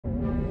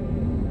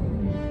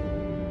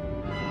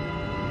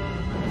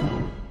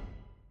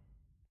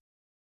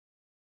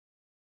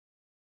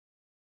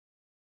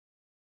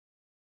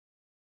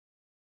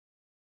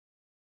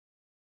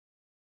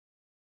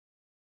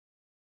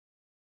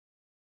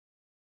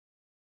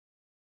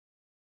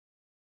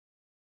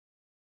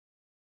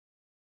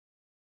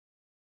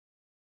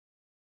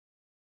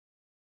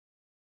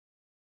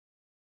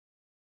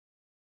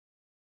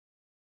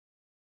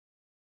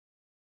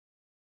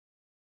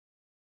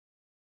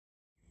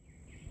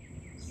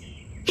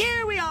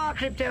are,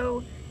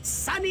 Crypto.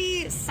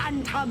 Sunny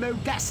Santa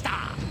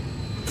Modesta.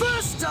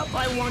 First up,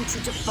 I want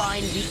you to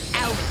find the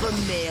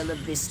alpha male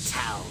of this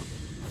town.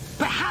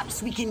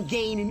 Perhaps we can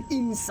gain an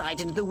insight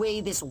into the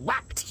way this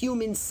whacked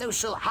human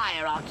social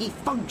hierarchy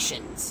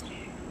functions.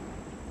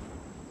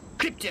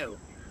 Crypto,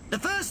 the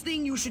first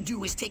thing you should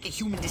do is take a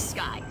human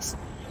disguise.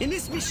 In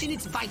this mission,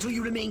 it's vital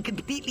you remain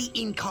completely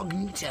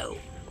incognito.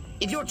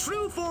 If your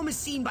true form is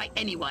seen by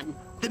anyone,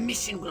 the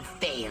mission will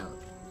fail.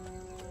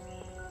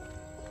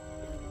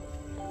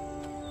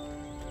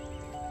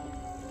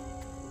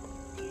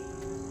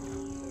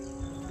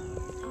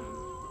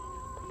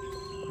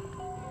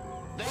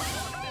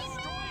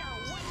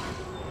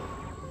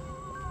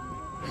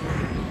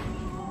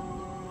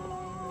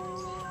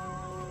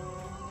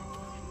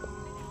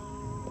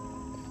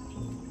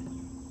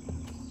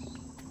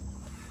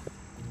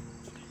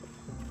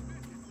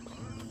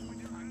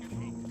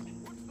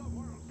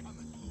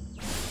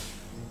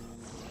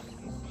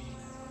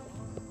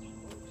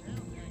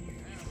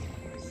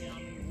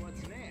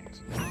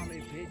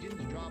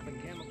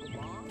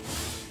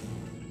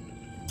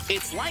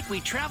 It's like we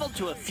traveled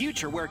to a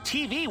future where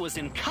TV was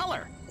in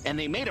color, and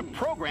they made a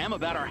program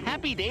about our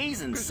happy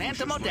days in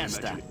Santa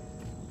Modesta.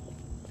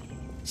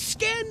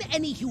 Scan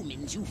any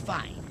humans you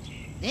find.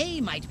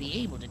 They might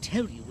be able to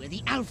tell you where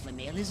the alpha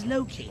male is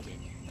located.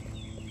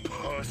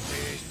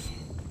 Pussies.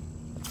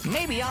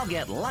 Maybe I'll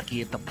get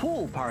lucky at the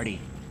pool party.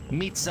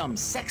 Meet some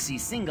sexy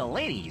single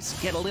ladies,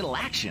 get a little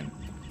action.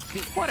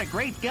 What a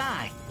great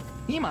guy.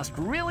 He must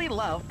really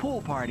love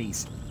pool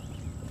parties.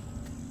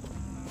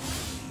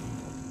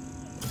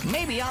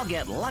 Maybe I'll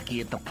get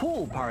lucky at the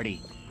pool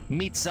party.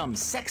 Meet some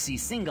sexy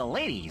single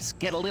ladies,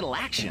 get a little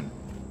action.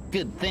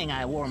 Good thing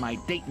I wore my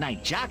date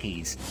night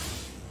jockeys.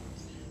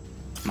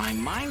 My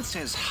mind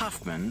says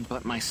Huffman,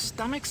 but my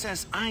stomach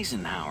says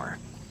Eisenhower.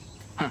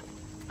 Huh,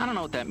 I don't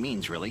know what that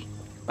means really,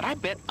 but I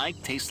bet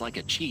Ike tastes like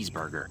a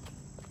cheeseburger.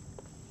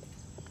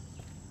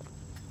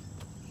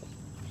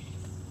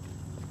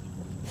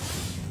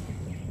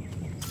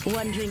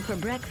 One drink for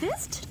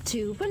breakfast,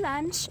 two for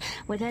lunch.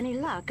 With any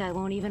luck, I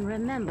won't even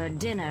remember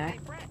dinner. Hey,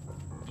 Fred,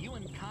 you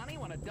and Connie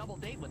want a double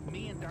date with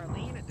me and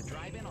Darlene at the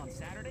drive-in on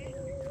Saturday?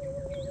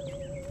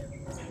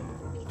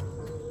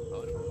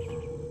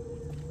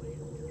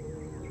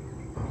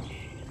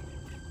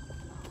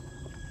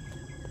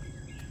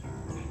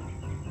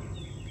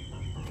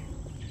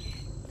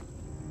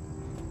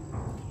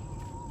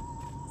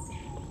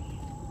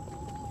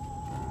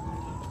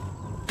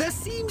 There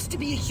seems to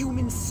be a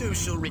human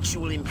social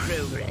ritual in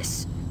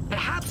progress.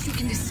 Perhaps you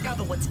can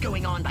discover what's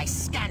going on by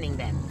scanning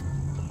them.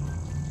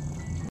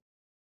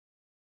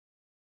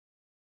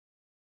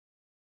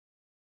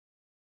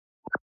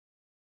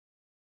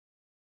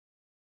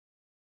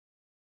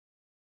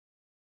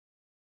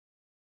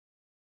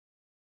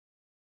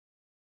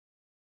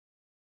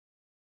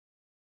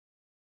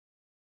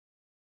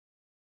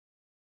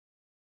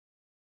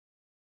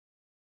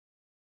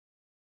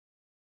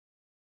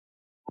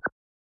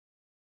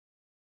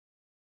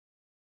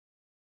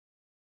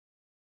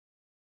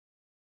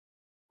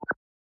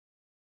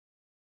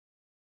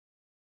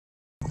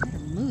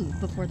 Move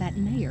before that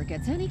mayor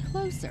gets any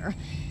closer.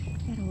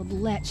 That old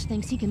lech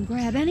thinks he can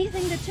grab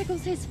anything that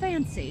tickles his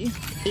fancy.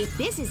 If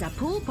this is a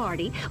pool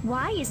party,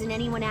 why isn't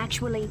anyone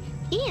actually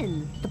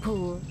in the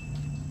pool?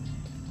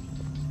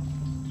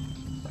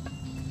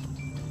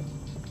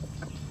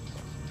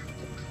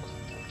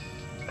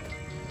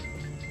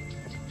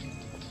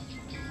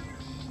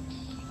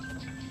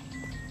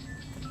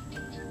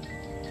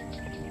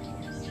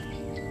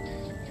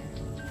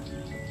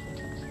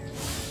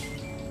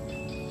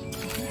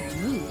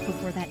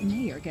 Before that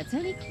mayor gets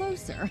any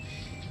closer.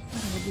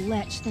 That old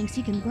lech thinks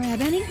he can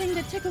grab anything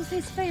that tickles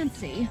his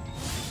fancy.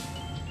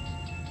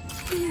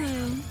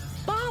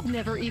 Bob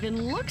never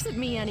even looks at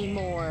me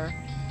anymore.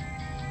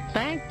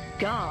 Thank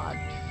God.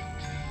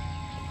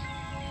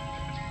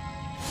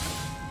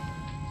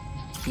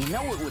 You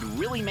know what would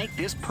really make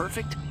this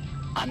perfect?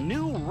 A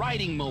new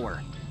riding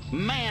mower.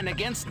 Man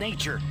against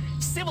nature.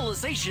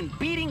 Civilization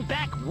beating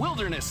back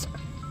wilderness.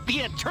 The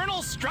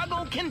eternal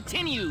struggle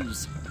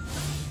continues.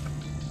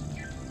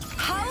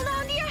 Hold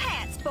on to your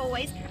hats,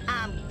 boys.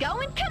 I'm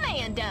going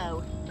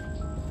commando.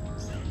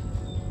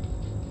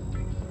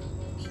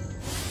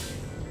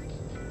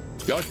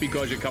 Just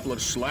because a couple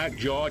of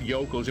slack-jawed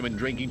yokels have been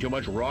drinking too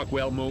much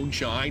Rockwell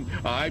moonshine,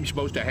 I'm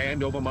supposed to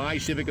hand over my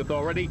civic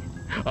authority?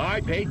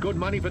 I paid good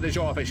money for this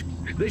office.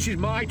 This is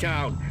my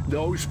town.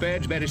 Those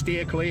feds better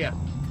steer clear.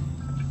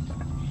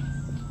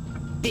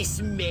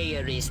 This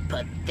mayor is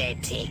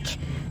pathetic.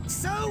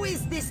 So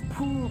is this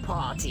pool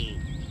party.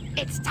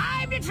 It's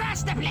time to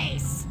trash the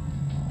place!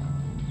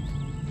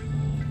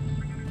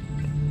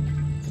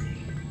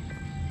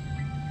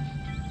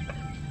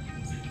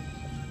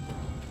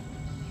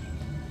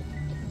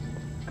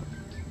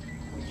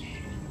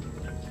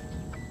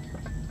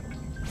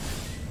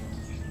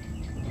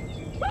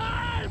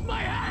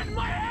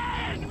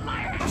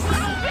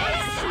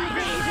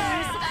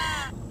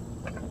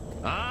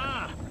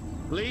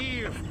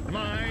 Leave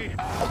my...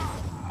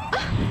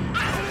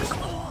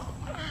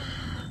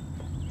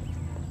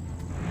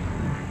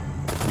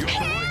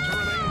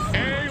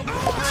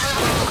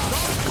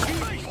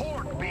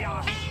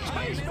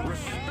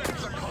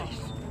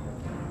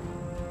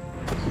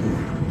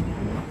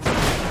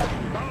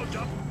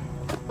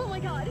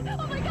 god!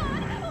 Oh my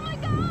god! Oh my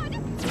god!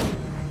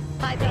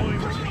 I don't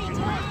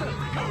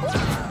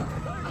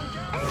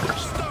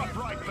Stop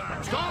right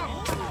there!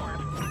 Stop!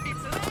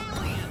 It's an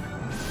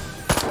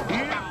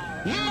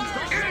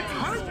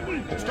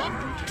alien! Stop!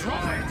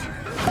 Try it!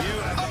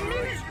 You have a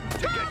minute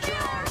to get your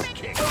ass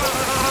kicked!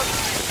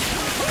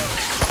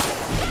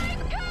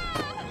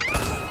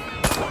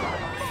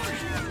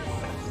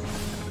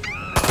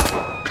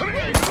 Come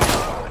here!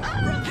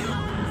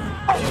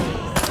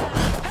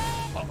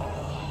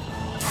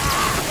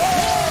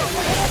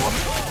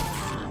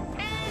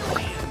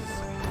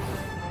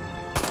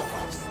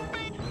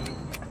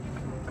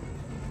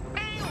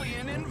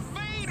 Alien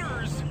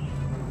invaders!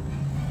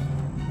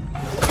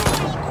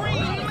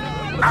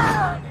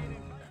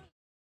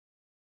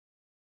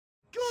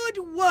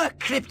 Good work,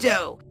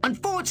 Crypto!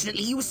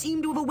 Unfortunately, you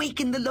seem to have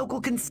awakened the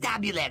local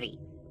constabulary.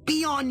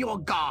 Be on your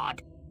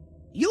guard.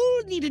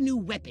 You'll need a new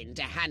weapon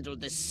to handle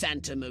the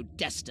Santa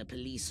Modesta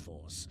police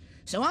force.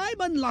 So I'm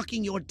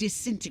unlocking your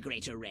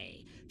disintegrator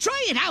ray.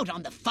 Try it out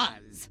on the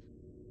fuzz.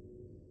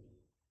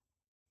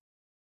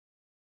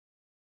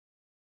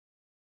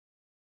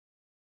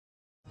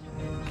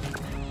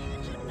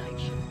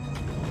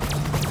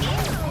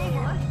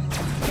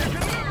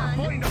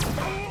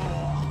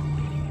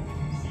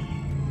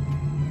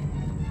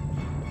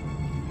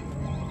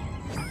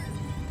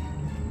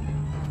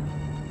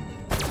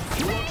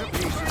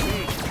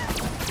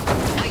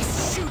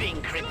 Nice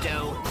shooting,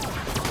 Crypto.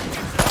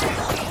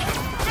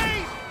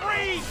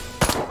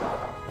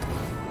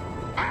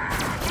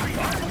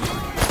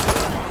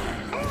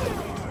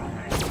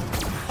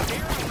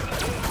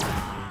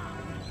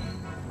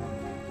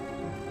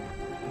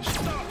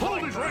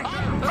 Hold it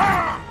right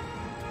there!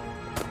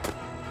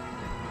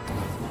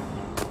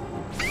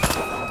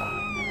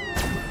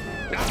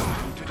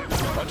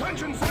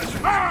 Attention,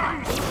 citizens!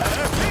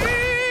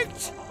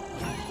 Perfect!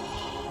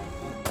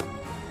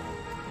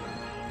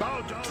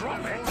 Bow down.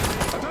 Drop it!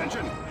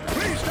 Attention!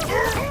 Please stop!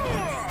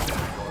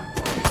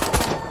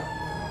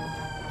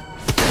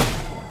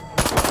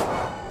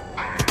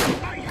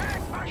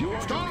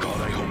 Stop!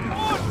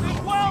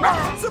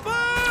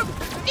 Superb!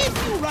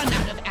 If you run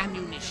out of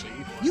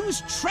ammunition,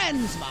 use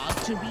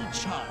transmog to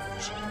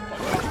recharge.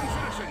 Attention,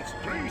 citizens!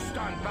 Please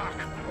stand back!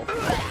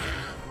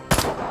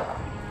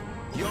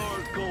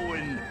 You're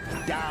going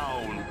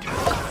down.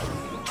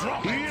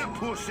 Drop Here,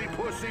 pussy,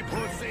 pussy,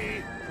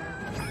 pussy!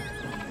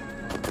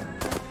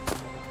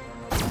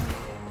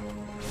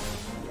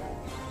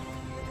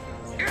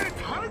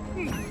 It's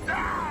hurting!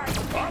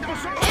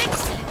 Officer!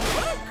 Excellent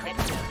work,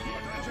 Crypto.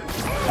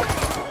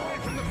 Away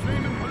from the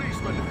flaming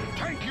policeman!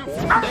 Thank you for...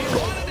 They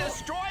want to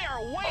destroy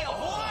our way of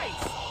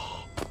life!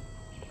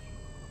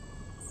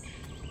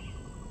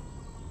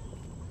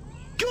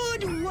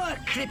 Good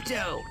work,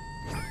 Crypto.